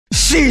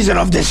season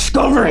of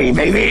discovery,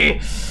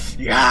 baby!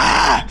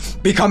 Yeah!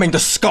 Becoming the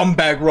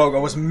scumbag rogue I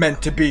was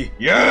meant to be.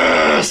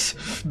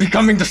 Yes!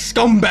 Becoming the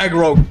scumbag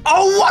rogue.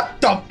 Oh, what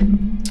the?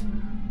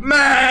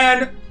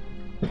 Man!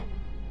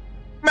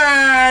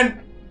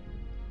 Man!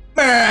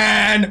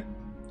 Man!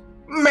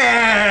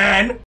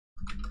 Man!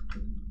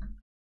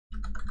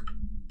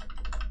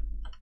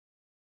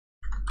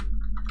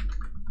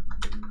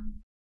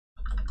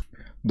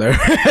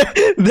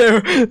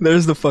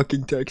 There's the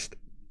fucking text.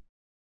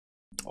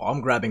 Oh,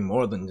 I'm grabbing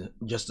more than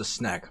just a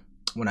snack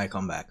when I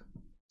come back.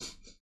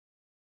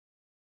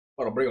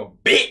 I'll bring a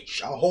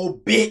bitch, a whole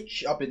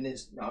bitch up in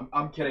this. No,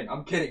 I'm kidding.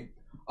 I'm kidding.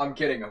 I'm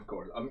kidding. Of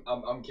course.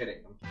 I'm kidding.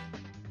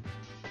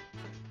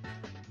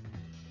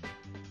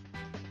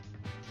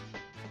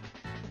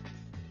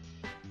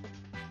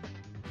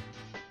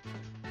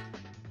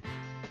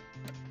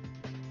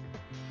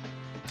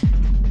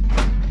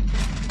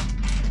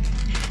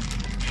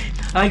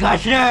 I got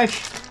snacks.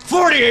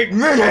 48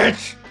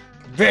 minutes,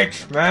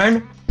 bitch,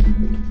 man.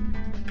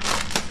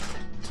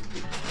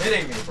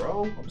 Kidding me,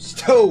 bro? I'm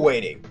still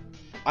waiting.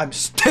 I'm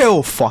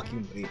still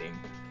fucking waiting.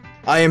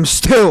 I am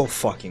still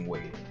fucking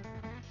waiting.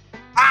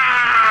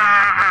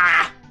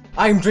 Ah!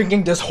 I'm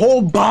drinking this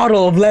whole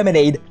bottle of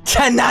lemonade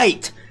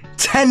tonight.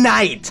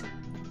 Tonight.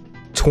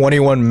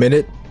 21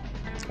 minute.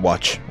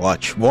 Watch. Oh!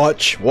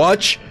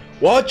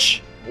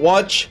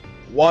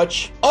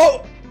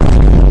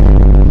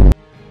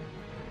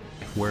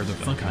 Where the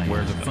fuck I am?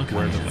 Where the fuck I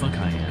am? Where the fuck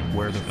I am?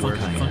 Where the fuck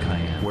I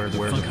am? Where the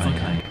fuck I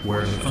am?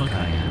 Where the fuck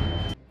I am?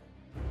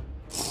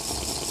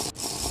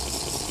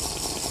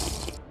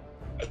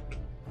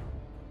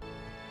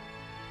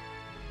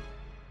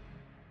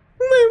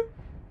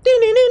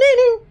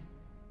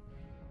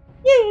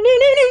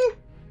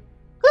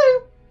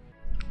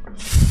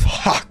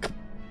 Fuck,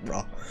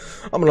 bro.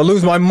 I'm gonna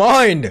lose my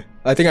mind.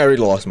 I think I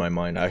already lost my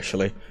mind,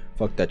 actually.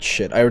 Fuck that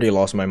shit. I already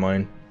lost my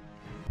mind.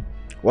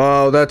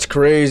 Wow, that's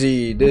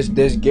crazy. This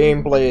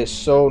gameplay is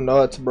so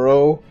nuts,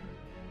 bro.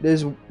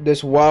 This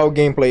WoW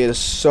gameplay is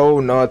so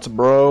nuts,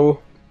 bro.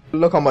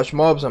 Look how much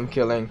mobs I'm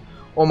killing.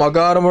 Oh my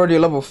god, I'm already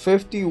level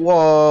 50.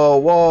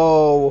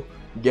 Whoa.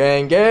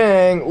 Gang.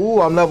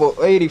 Ooh, I'm level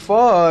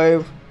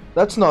 85.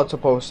 That's not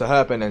supposed to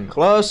happen in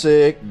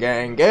Classic.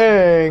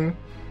 Gang.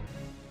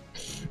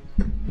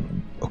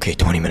 Okay,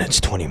 20 minutes.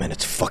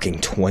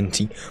 Fucking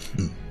 20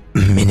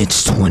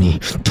 minutes 20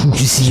 to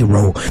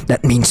 0.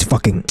 That means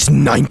fucking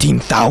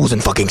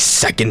 19,000 fucking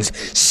seconds.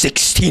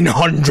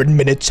 1,600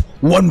 minutes.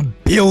 1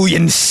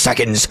 billion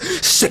seconds.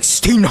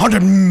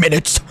 1,600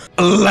 minutes.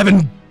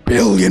 11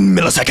 billion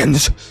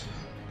milliseconds.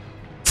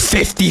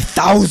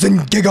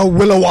 50,000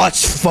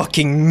 gigawillowatts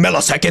fucking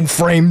millisecond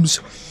frames.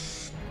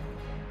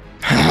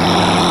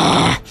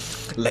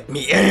 Let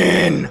me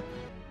in.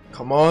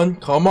 Come on.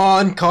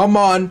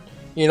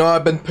 You know,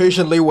 I've been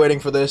patiently waiting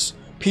for this.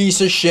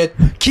 Piece of shit.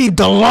 Keep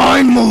the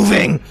line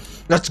moving.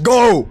 Let's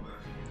go.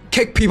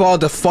 Kick people out of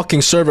the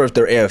fucking server if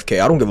they're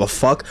AFK. I don't give a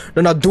fuck.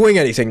 They're not doing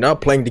anything. They're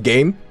not playing the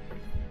game.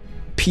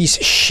 Piece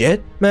of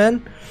shit,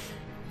 man.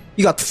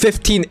 You got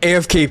 15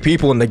 AFK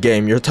people in the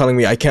game. You're telling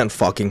me I can't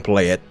fucking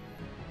play it.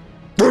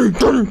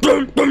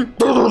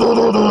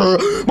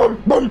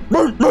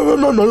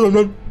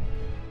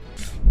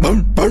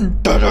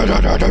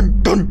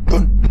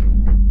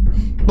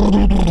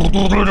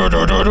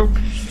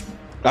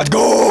 Let's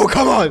go!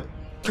 Come on!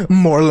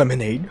 More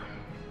lemonade.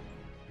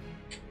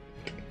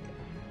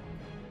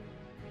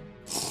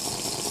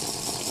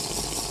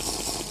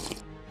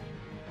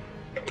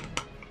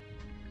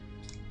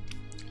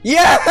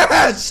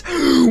 Yes!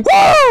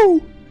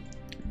 Woo!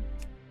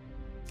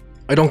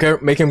 I don't care.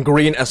 Make him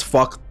green as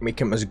fuck.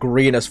 Make him as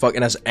green as fuck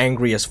and as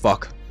angry as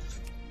fuck.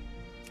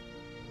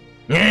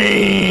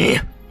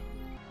 Yep,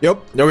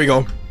 there we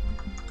go.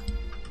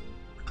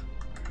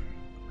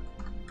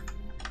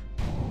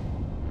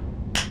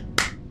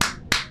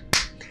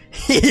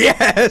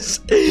 Yes!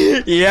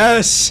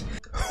 Yes!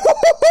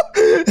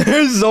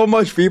 There's so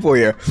much people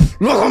here.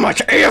 Look how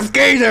much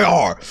AFK there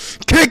are!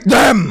 Kick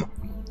them!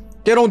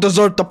 They don't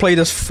deserve to play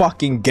this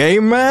fucking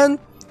game, man.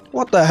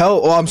 What the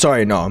hell? Oh, I'm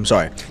sorry. No, I'm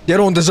sorry. They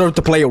don't deserve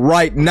to play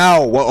right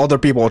now while other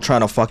people are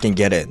trying to fucking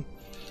get in.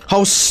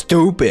 How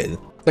stupid.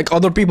 Like,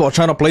 other people are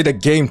trying to play the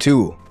game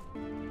too.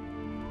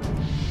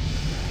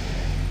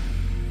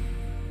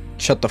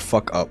 Shut the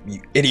fuck up,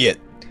 you idiot.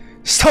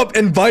 Stop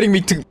inviting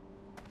me to...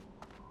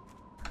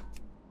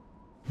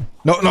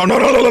 No,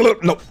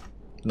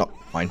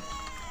 mine.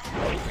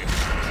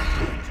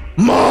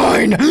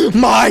 Mine!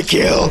 My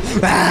kill!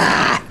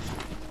 Ah!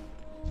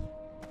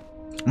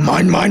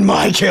 Mine, my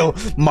kill!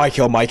 My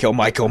kill.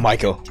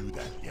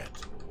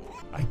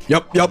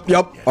 Yup.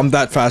 I'm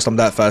that fast,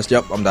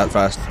 Yep, I'm that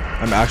fast.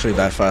 I'm actually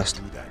that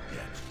fast.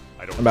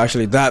 I'm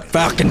actually that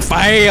fucking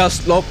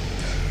fast! Look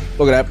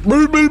at that.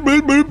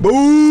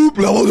 Boop.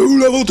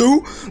 Level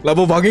 2.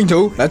 Level fucking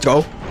 2. Let's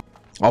go.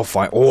 I'll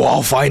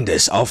find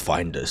this,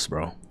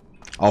 bro.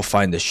 I'll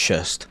find this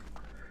chest.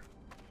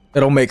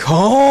 It'll make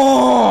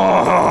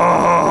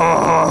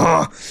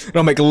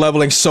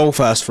leveling so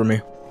fast for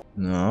me.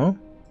 No.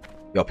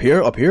 Up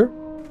here?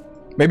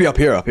 Maybe up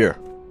here, up here.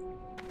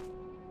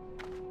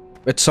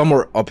 It's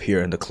somewhere up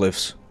here in the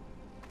cliffs.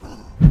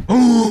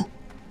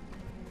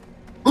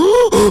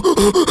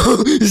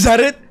 Is that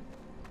it?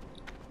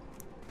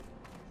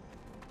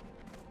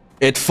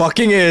 It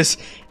fucking is.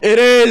 It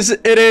is.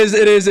 It is.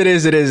 It is. It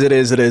is. It is. It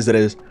is. It is. It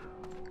is.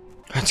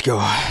 Let's go.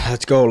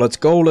 Let's go. Let's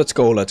go. Let's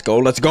go. Let's go.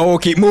 Let's go.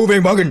 Keep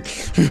moving, bugging.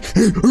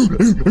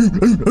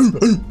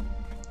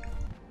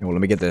 Yo, let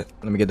me get that.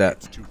 Let me get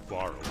that. Too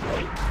far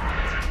away.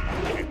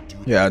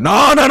 Yeah.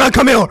 No, no, no.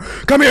 Come here.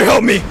 Come here.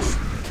 Help me.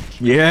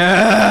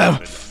 Yeah.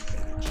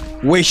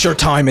 Waste your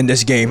time in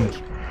this game.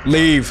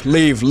 Leave.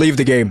 Leave. Leave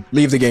the game.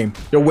 Leave the game.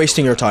 You're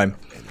wasting your time.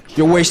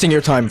 You're wasting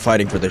your time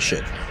fighting for this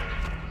shit.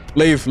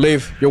 Leave,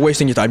 leave. You're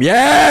wasting your time.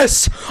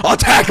 Yes!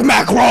 Attack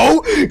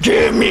macro!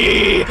 Give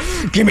me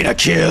the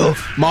kill.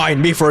 Mine,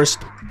 me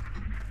first.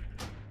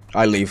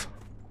 I leave.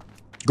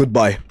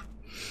 Goodbye.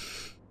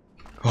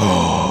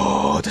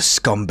 Oh, the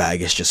scumbag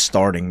is just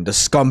starting. The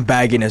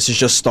scumbagginess is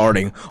just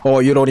starting.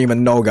 Oh, you don't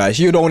even know, guys.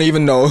 You don't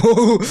even know.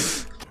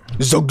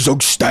 Zug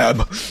zug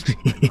stab.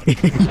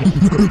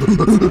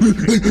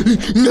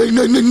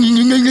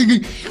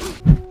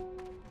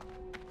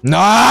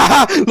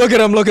 Nah! Look at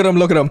him, look at him,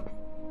 look at him.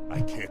 I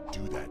can't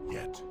do that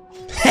yet.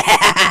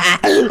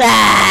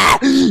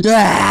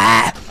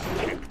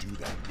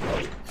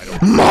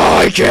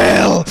 My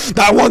kill!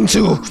 That one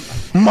too!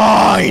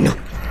 Mine!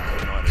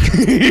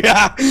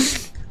 Yeah!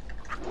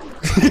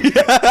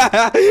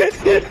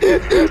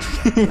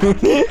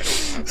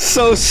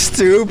 So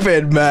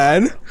stupid,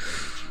 man.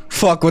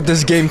 Fuck what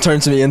this game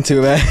turns me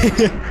into, man.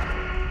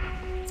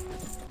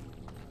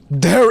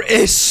 There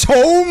is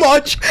so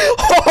much.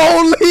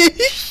 Holy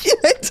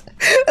shit!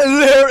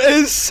 There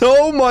is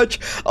so much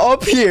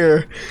up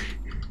here.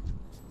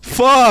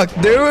 Fuck,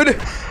 dude.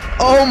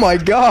 Oh my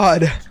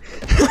god.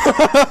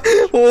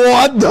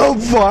 What the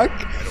fuck?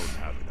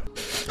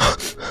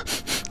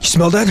 You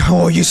smell that?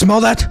 Oh, you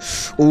smell that?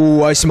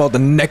 Oh, I smell the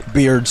neck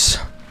beards.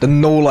 The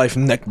no-life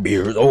neck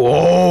beards.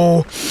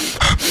 Oh.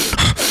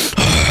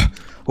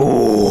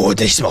 Oh,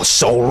 they smell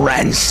so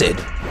rancid.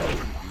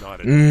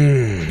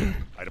 Mmm.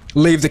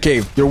 Leave the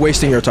cave. You're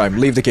wasting your time.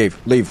 Leave the cave.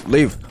 Leave.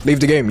 Leave. Leave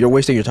the game. You're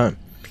wasting your time.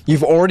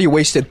 You've already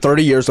wasted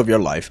 30 years of your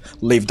life.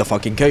 Leave the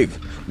fucking cave.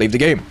 Leave the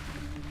game.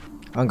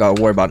 I don't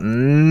gotta worry about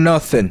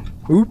nothing.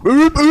 Oop,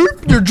 oop,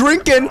 oop. You're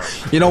drinking.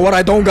 You know what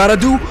I don't gotta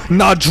do?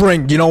 Not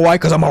drink. You know why?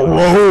 Because I'm a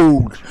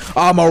rogue.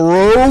 I'm a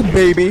rogue,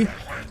 baby.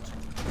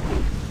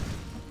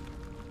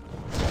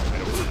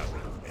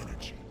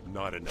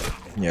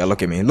 Yeah,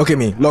 look at me. Look at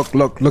me. Look at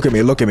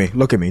me. Look at me.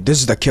 Look at me. This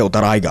is the kill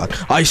that I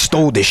got. I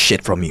stole this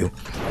shit from you.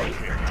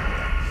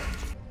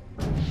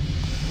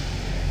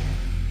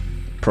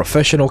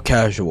 Professional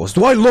casuals.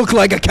 Do I look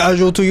like a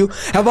casual to you?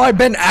 Have I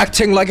been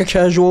acting like a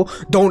casual?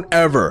 Don't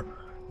ever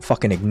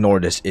fucking ignore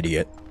this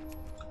idiot.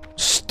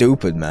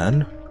 Stupid,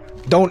 man.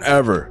 Don't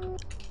ever.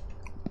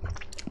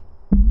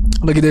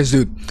 Look at this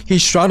dude.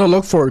 He's trying to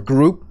look for a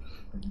group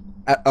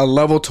at a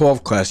level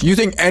 12 class. You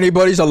think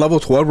anybody's a level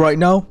 12 right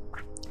now?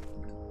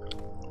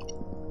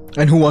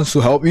 And who wants to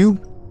help you?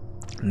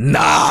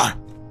 Nah.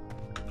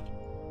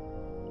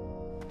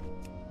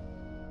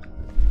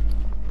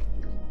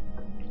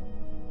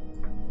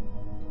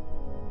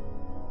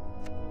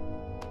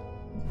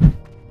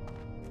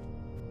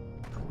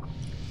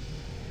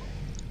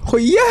 Oh,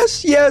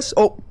 yes, yes.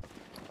 Oh.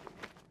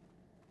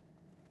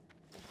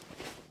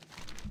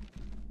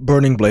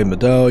 Burning blade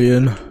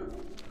medallion.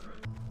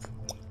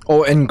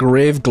 Oh,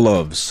 engraved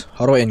gloves.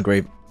 How do I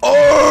engrave?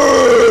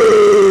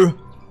 Oh!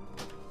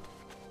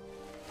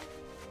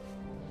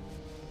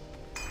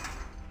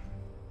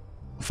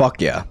 Fuck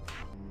yeah.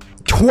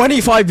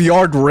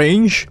 25-yard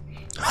range?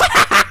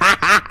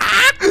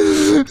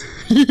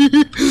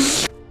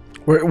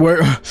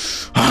 Where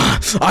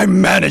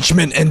I'm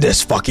management in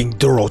this fucking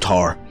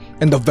Durotar.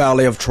 In the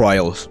Valley of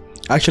Trials.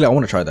 Actually, I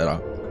want to try that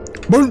out.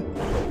 Boom!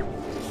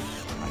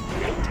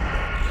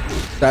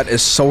 That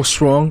is so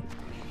strong.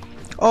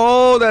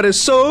 Oh, that is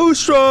so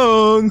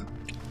strong.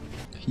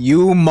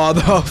 You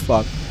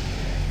motherfucker.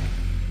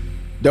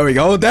 There we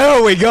go.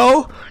 There we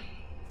go.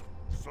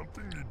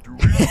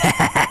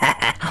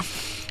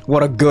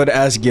 What a good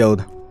ass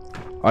guild.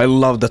 I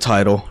love the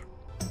title.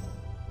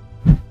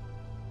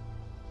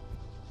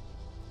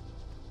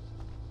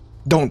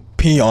 Don't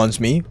peons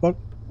me. What?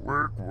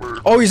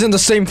 Oh, he's in the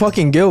same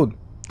fucking guild.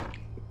 I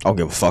don't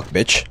give a fuck,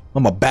 bitch.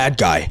 I'm a bad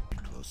guy.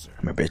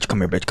 Come here, bitch. Come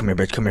here, bitch. Come here,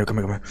 bitch. Come here, come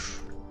here, come here.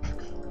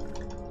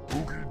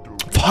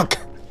 Fuck.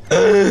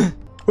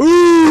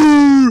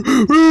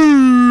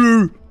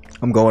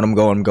 I'm going, I'm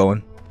going, I'm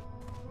going.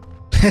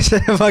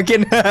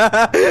 Fucking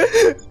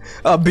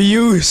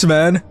abuse,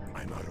 man.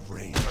 I'm out of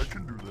range. I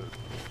can do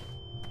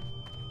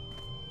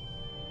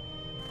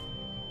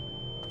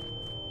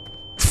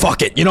that.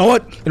 Fuck it. You know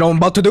what? You know what I'm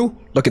about to do?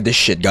 Look at this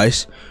shit,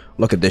 guys.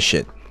 Look at this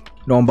shit. You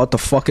know what I'm about to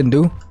fucking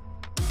do?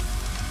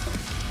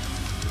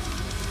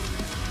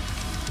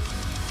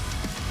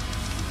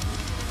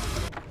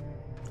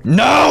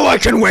 No, I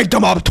can wake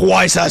them up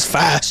twice as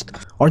fast.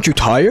 Aren't you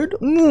tired?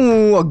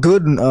 Ooh, a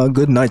good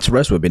night's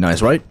rest would be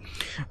nice, right?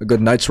 A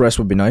good night's rest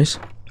would be nice.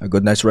 A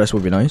good night's rest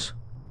would be nice.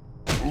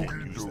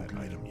 Can't use that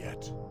item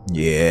yet.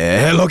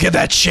 Yeah, look at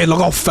that shit. Look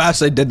how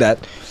fast I did that.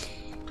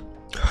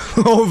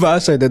 How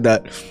fast I did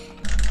that.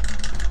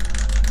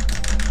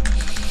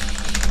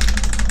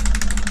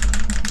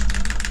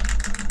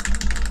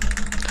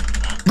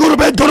 Go to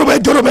bed, go to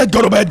bed, go to bed,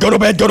 go to bed, go to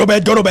bed, go to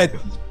bed, go to bed.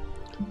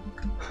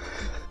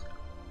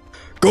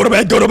 Go to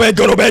bed, go to bed,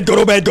 go to bed, go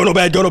to bed, go to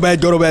bed, go to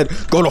bed, go to bed,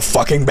 go to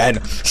fucking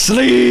bed.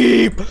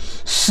 Sleep!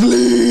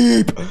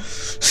 Sleep!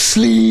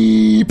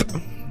 Sleep!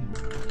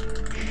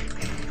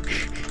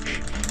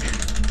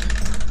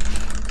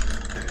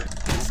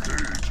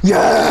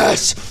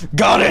 Yes!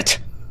 Got it!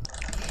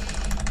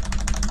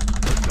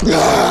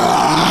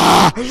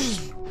 Ah!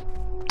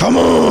 Come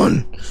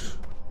on!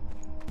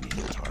 Need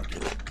a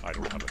target. I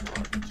don't have a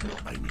target.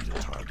 I need a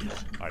target.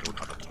 I don't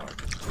have a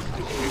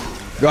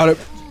target. Got it.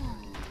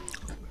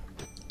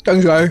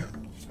 Thanks, guy.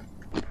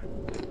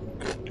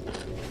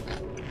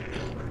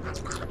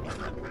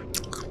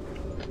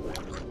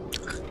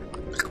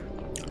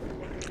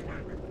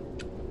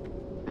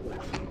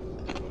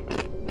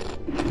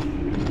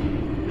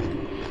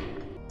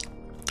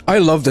 I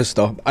love this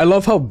though. I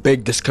love how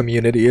big this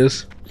community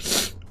is.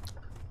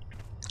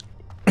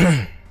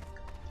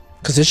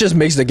 Cause it just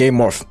makes the game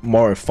more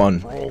fun.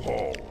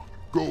 Brawl.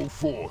 Go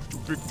forth to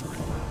victory.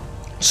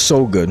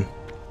 So good.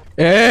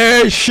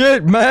 Hey,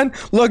 shit, man!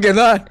 Look at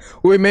that!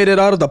 We made it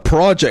out of the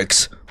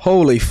projects.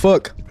 Holy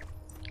fuck!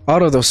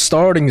 Out of the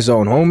starting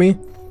zone, homie.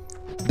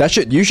 That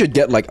shit, you should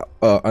get like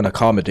an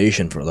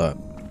accommodation for that.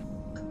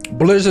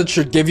 Blizzard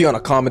should give you an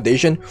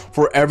accommodation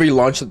for every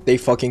launch that they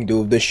fucking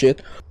do of this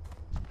shit.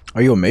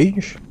 Are you a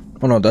mage?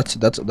 Oh no, that's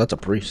a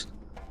priest.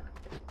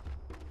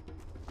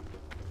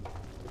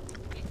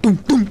 Yeah,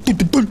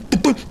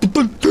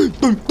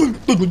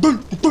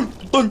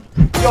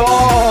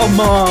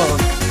 man!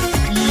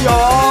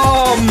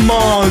 Yeah,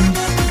 man!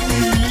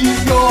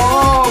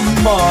 Yeah,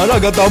 man! I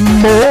got the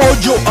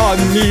mojo on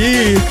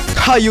me!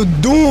 How you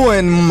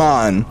doing,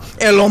 man?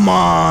 Hello,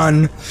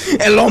 man!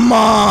 Hello,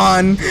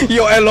 man!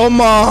 Yo, hello,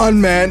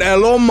 man, man!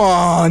 Hello,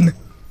 man!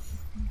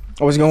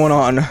 What's going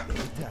on?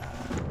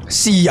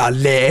 See ya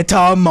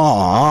later,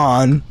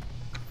 man!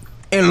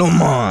 Hello,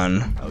 man!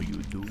 How you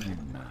doing,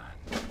 man?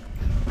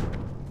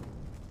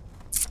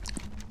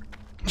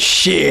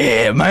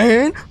 Shit,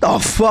 man. The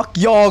fuck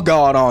y'all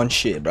got on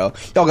shit, bro?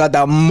 Y'all got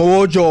that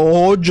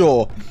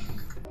mojo.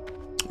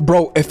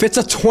 Bro, if it's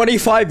a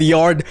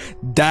 25-yard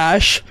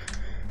dash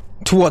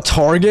to a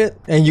target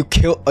and you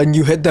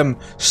hit them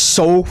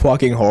so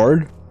fucking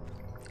hard,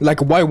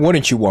 like why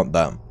wouldn't you want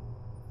that?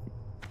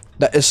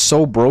 That is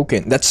so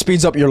broken. That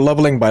speeds up your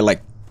leveling by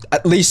like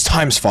at least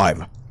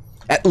 ×5.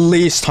 At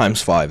least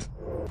 ×5.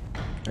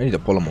 I need to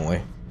pull him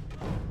away.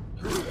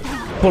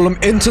 Pull him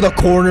into the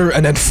corner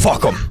and then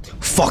fuck him.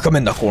 Fuck him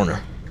in the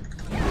corner.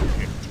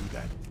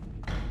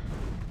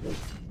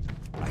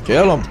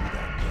 Kill him.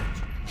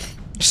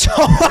 So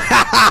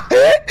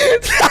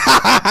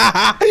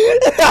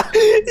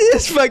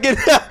it's fucking.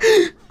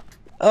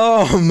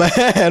 Oh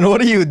man,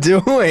 what are you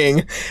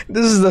doing?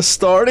 This is the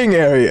starting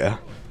area.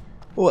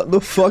 What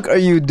the fuck are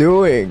you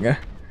doing?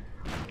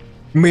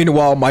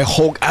 Meanwhile, my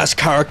Hulk ass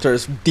character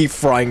is deep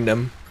frying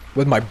them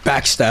with my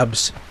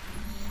backstabs.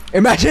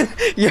 Imagine,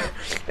 yeah,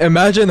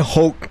 imagine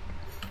Hulk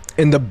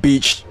in the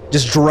beach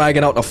just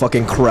dragging out a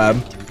fucking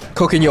crab,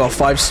 cooking you a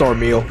 5-star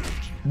meal.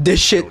 This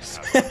shit.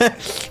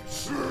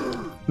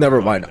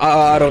 Never mind.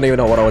 I don't even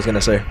know what I was gonna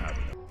say.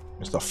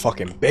 It's the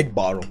fucking big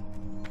bottle.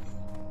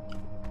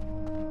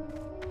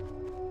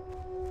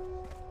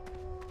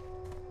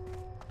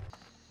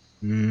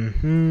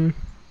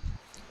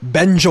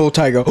 Benjo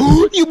Tiger.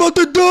 Oh, you about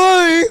to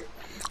die!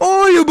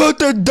 Oh, you about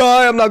to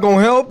die! I'm not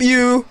gonna help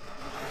you.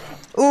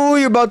 Oh,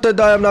 you about to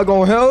die! I'm not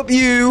gonna help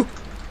you.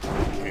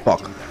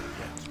 Fuck.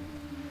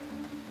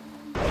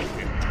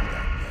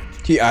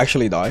 He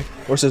actually died.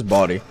 Where's his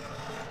body?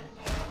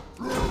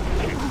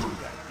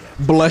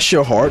 Bless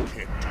your heart.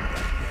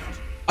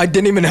 I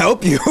didn't even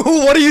help you.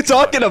 What are you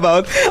talking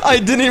about? I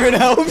didn't even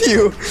help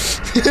you.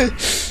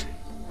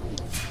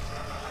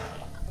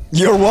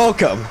 You're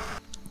welcome.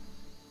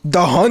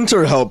 The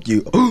hunter helped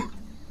you.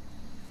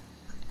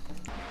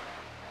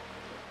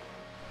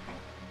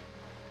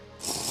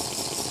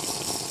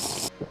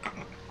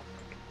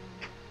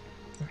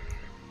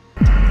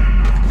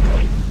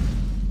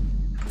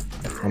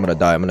 I'm gonna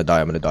die, I'm gonna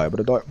die, I'm gonna die, I'm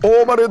gonna die.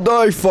 Oh, I'm gonna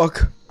die,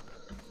 fuck.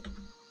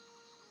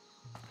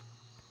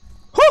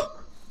 Huh.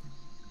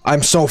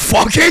 I'm so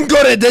fucking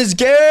good at this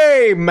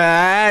game,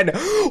 man.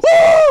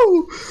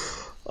 Woo!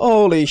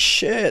 Holy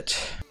shit.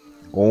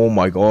 Oh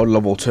my god,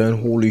 level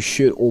 10, holy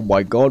shit, oh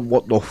my god,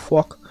 what the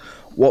fuck?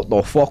 What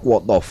the fuck,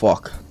 what the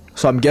fuck?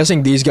 So I'm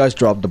guessing these guys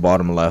dropped the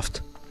bottom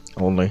left,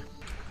 only.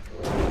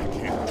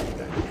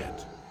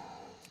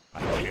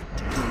 You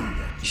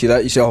see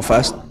that? You see how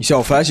fast? You see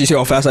how fast? You see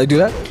how fast I do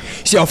that?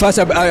 You see how fast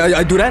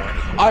I do that?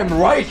 I'm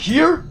right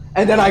here,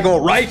 and then I go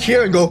right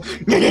here and go.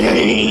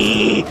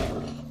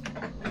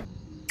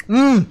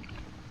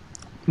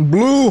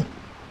 Blue.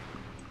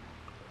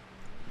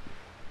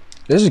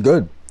 This is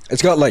good.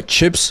 It's got like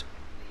chips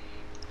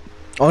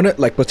on it,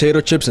 like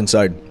potato chips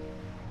inside.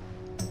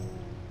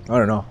 I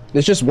don't know.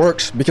 It just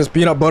works because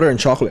peanut butter and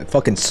chocolate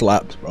fucking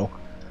slaps, bro.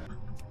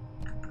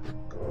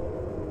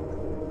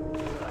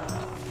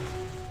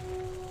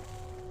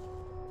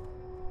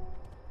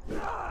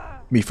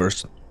 Me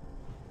first.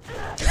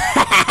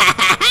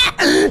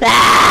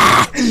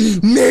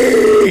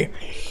 Me!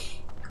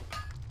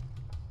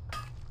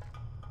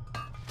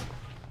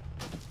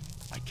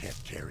 I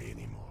can't carry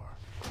anymore.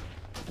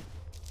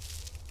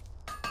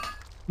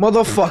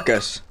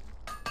 Motherfuckers.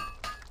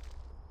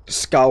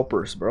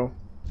 Scalpers, bro.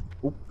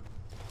 Oop.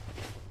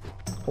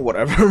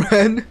 Whatever,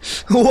 man.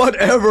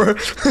 Whatever.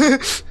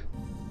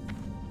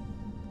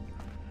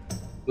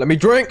 Let me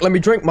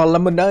drink my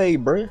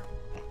lemonade, bro.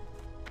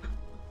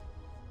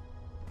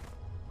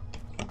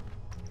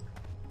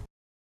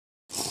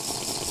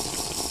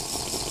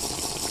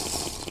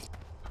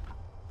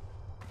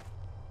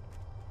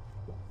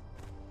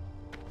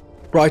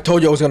 Bro, I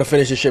told you I was gonna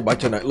finish this shit by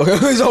tonight. Look,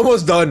 it's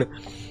almost done.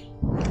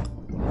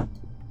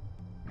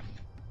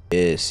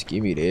 Yes,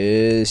 give me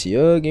this.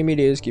 Yeah, give me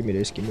this, give me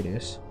this, give me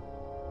this.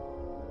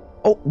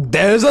 Oh,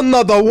 there's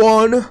another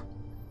one.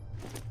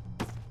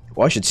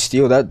 Well, I should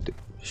steal that.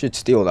 Should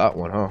steal that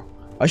one, huh?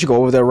 I should go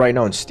over there right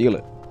now and steal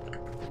it.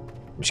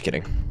 I'm just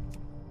kidding.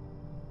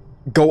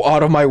 Go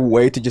out of my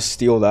way to just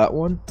steal that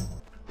one.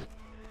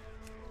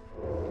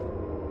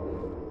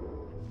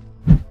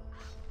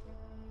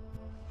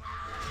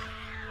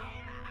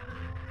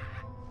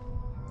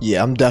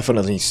 Yeah, I'm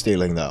definitely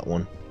stealing that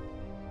one.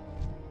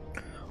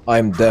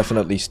 I'm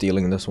definitely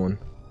stealing this one.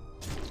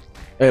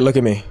 Hey, look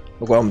at me.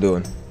 Look what I'm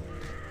doing.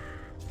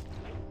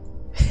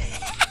 Can't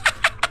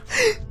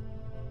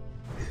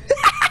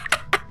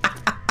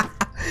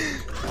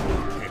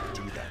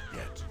do that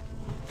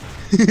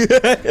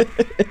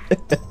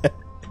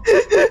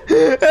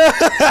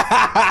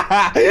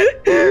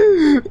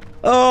yet.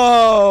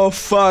 Oh,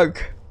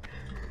 fuck.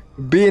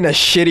 Being a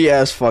shitty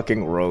ass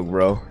fucking rogue,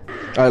 bro.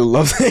 I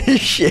love this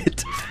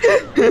shit.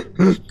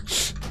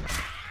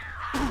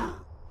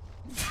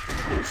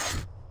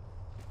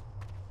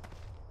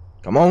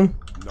 Come on.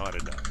 Not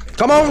enough.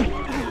 Come on.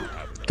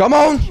 Come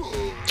on.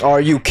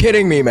 Are you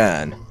kidding me,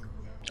 man?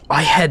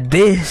 I had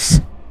this.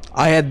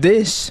 I had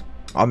this.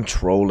 I'm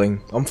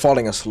trolling. I'm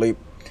falling asleep.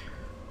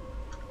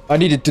 I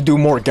needed to do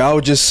more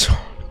gouges.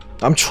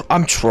 I'm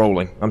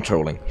trolling. I'm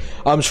trolling.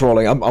 I'm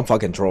trolling. I'm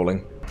fucking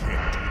trolling.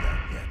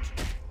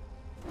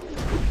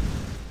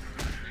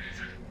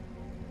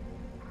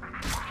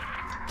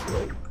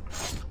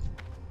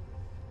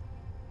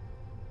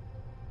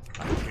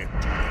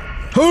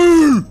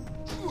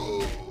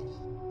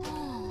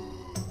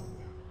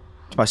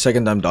 It's my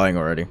second time dying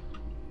already.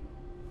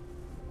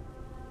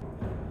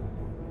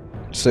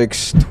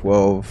 6,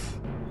 12.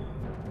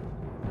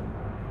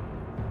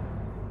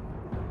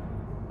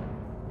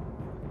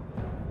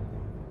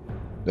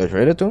 Did I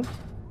trade it to him?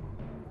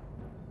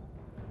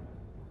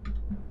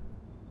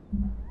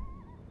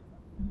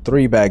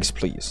 3 bags,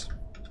 please.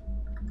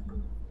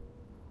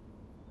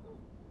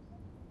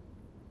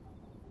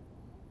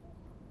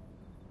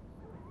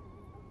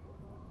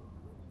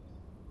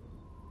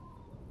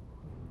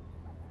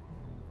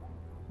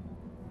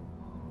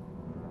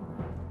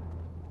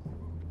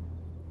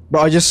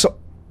 Bro, I just saw.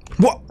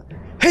 What?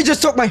 He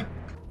just took my.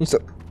 He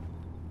took.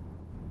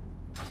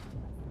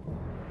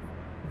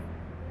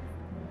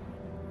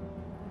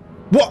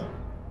 What?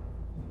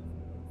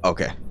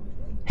 Okay.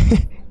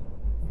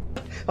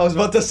 I was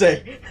about to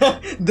say,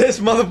 this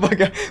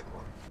motherfucker.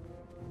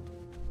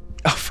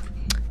 Oh,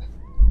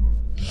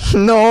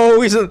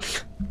 no, he's a.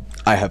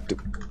 I have to.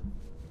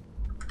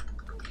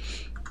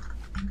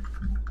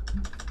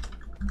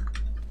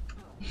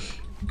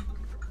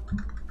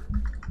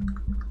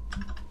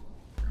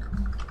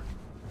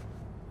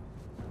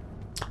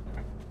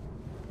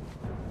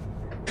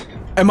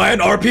 Am I an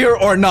RPer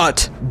or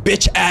not?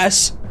 Bitch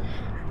ass.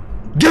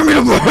 Give me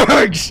the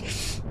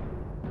bags!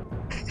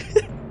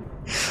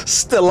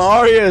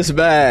 Stellarius,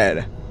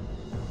 man.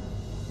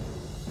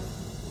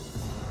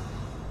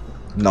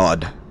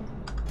 Nod.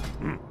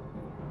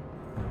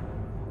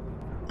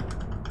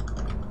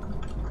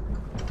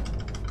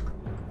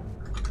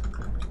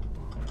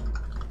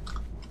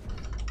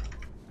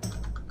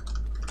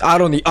 I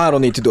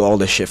don't need to do all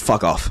this shit.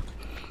 Fuck off.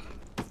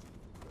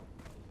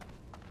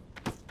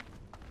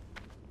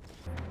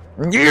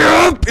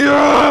 Yup,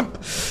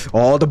 yup.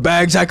 All the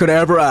bags I could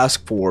ever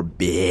ask for,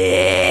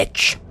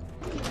 bitch.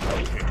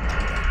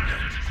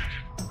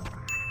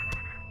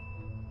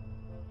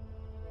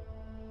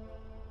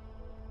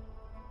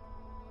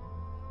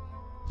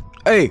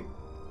 Hey.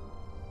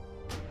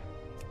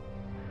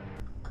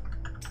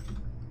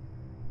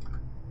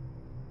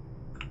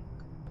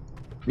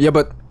 Yeah,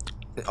 but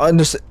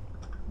understand.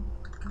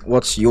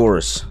 What's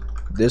yours?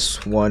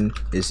 This one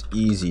is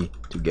easy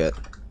to get.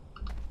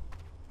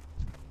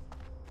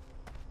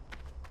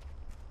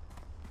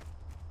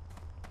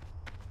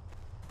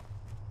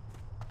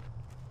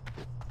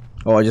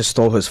 Oh, I just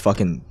stole his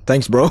fucking.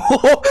 Thanks, bro.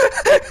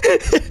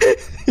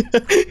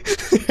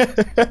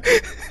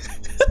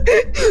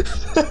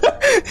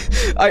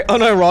 I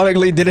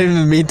unironically didn't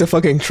even mean to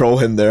fucking troll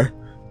him there.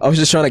 I was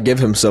just trying to give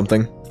him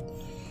something.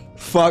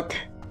 Fuck.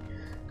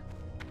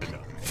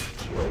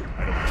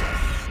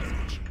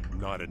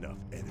 Not enough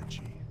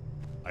energy.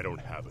 I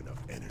don't have enough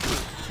energy.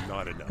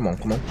 Not enough. Come on,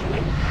 come on.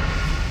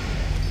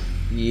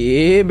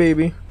 Yeah,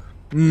 baby.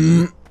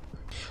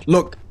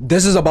 Look,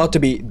 this is about to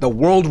be the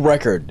world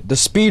record, the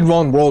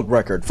speedrun world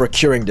record for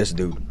curing this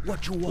dude.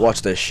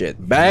 Watch this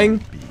shit.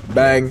 Bang,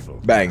 bang,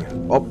 bang.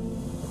 Oh,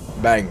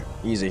 bang.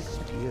 Easy.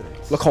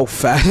 Look how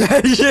fast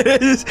that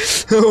shit is.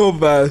 So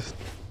fast.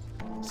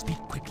 Speak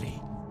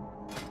quickly.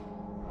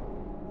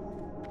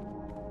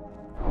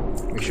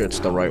 Make sure it's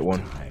the right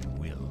one.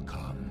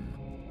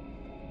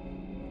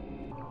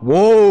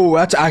 Whoa,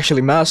 that's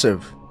actually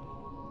massive.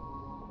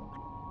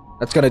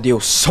 That's gonna deal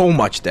so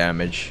much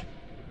damage.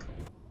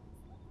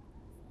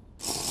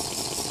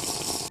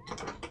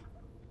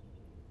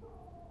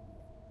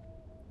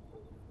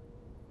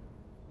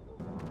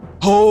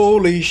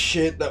 Holy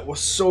shit, that was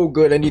so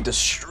good. I need to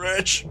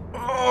stretch.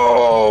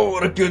 Oh,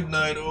 what a good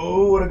night.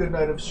 Oh, what a good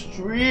night of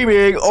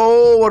streaming.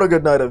 Oh, what a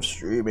good night of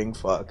streaming.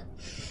 Fuck.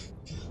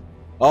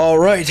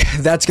 Alright,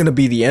 that's gonna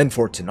be the end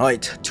for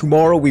tonight.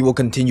 Tomorrow we will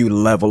continue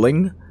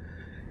leveling.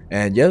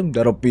 And yeah,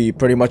 that'll be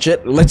pretty much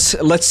it.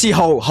 Let's see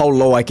how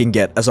low I can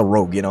get as a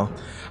rogue, you know?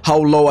 How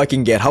low I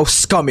can get, how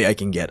scummy I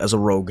can get as a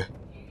rogue.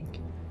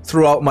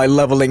 Throughout my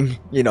leveling,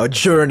 you know,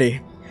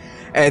 journey.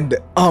 And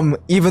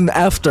even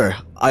after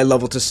I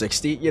level to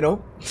 60, you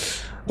know,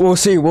 we'll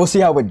see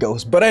how it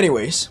goes. But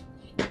anyways,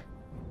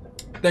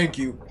 thank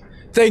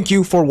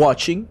you for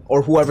watching,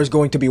 or whoever's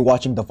going to be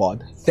watching the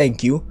VOD.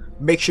 Thank you.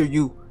 Make sure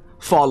you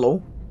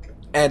follow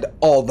and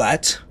all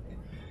that.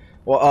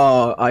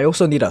 Well, I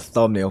also need a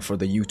thumbnail for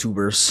the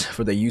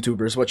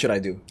YouTubers. What should I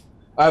do?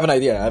 I have an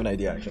idea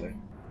actually.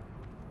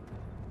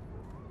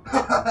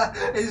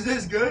 Is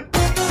this good?